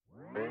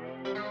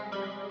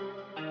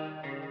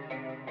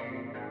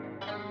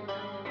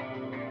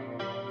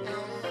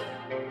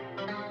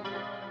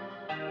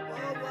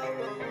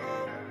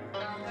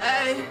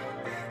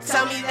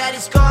Tell me that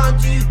it's gone,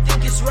 do you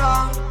think it's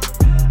wrong?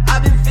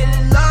 I've been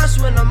feeling lost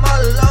when I'm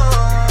all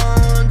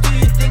alone. Do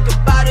you think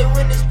about it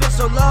when it's been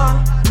so long?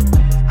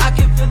 I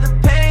can feel the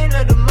pain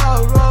of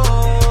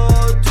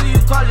tomorrow. Do you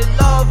call it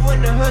love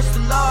when it hurts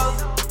to love?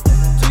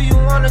 Do you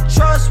wanna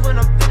trust when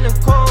I'm feeling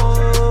cold?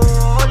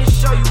 Only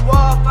show you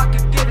off, I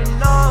can get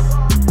enough.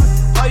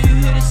 Are you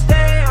here to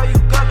stay, are you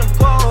gonna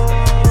go?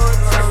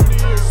 Tell me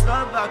it's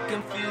love, I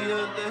can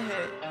feel the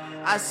hate.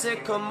 I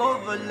said come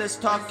over, let's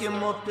talk and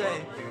more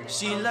play.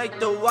 She like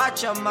to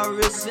watch on my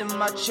wrists and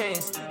my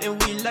chains,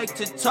 and we like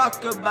to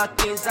talk about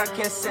things I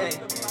can't say.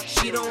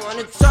 She don't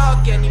wanna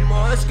talk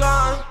anymore, it's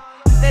gone.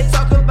 They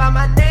talk about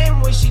my name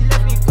when she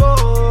let me go.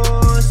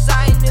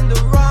 Sign in the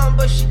wrong,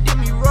 but she did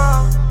me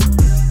wrong.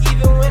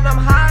 Even when I'm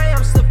high,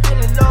 I'm still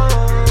feeling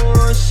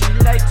low. She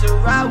like to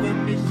ride with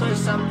me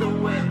cause I'm the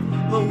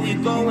wave, but we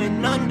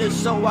going under,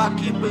 so I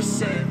keep her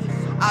safe.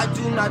 I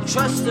do not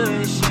trust her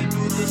and she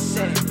do the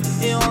same,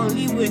 and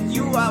only with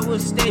you I will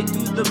stay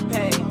through the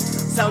pain.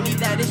 Tell me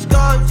that it's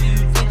gone, do you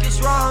think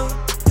it's wrong?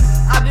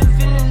 I've been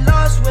feeling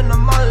lost when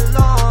I'm all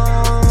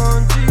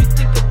alone. Do you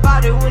think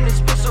about it when it's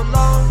been so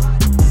long?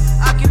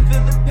 I can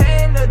feel the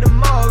pain of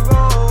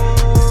tomorrow.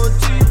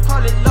 Do you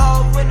call it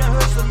love when it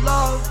hurts to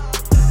love?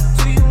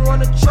 Do you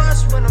wanna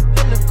trust when I'm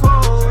feeling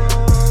cold?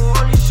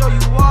 Only show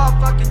you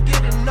off, I can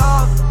get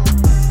enough.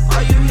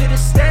 Are you here to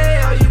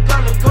stay, are you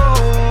gonna go?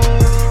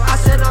 I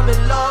said I'm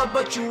in love,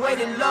 but you ain't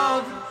in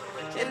love.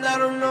 And I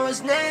don't know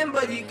his name,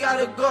 but he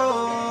gotta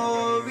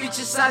go. Reach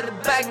inside the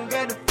bag and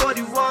grab the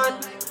 41.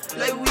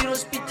 Like we don't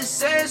speak the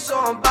same, so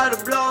I'm about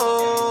to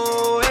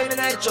blow. Aiming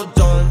at your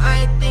dome,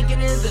 I ain't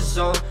thinking in the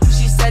zone.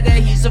 She said that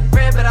he's a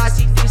friend, but I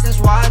see things, that's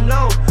why I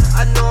know.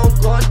 I know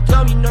I'm going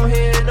dumb, you know, he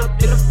end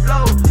up in the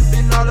flow.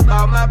 Been all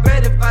about my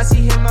bread, if I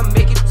see him, I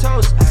make it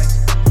toast.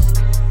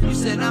 You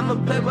said I'm a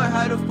playboy,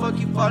 how the fuck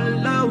you fall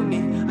in love with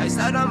me? I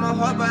said I'm a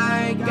heart, but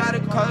I ain't got a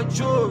car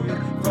jewelry.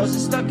 Frozen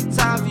stuck in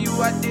time for you,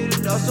 I did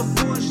it all so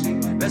foolishly.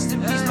 Rest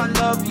in peace, my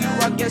love, you,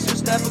 I guess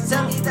you'll never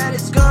tell me that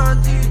it's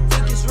gone, do you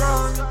think it's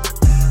wrong?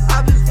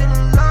 I've been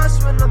feeling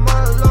lost when I'm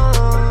all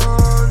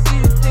alone. Do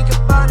you think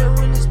about it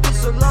when it's been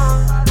so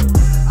long?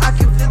 I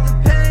can feel the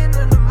pain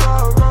of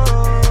tomorrow.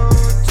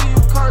 Do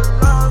you call it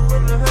love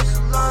when it hurts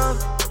to love?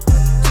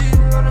 Do you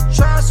wanna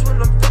trust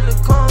when I'm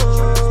feeling cold?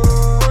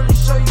 Only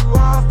show you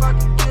off, I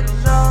can get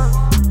enough.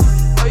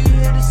 Are you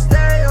here to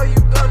stay, or you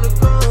gonna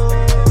go?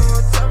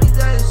 Tell me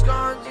that it's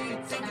gone, do you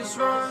think it's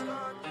wrong?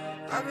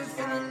 I've been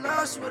feeling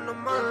lost when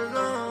I'm all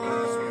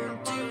alone.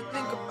 Do you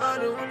think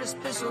about it when it's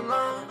been so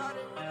long?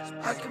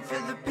 I can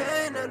feel the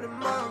pain of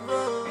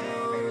tomorrow.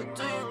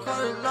 Do you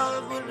call it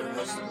love when it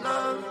hurts to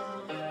love?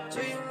 Do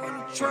you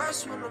wanna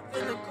trust when I'm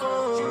feeling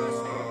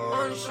cold?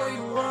 Wanna show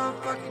you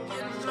off, I can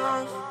get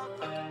enough.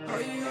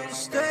 Are you here to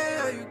stay,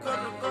 are you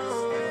gonna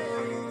go?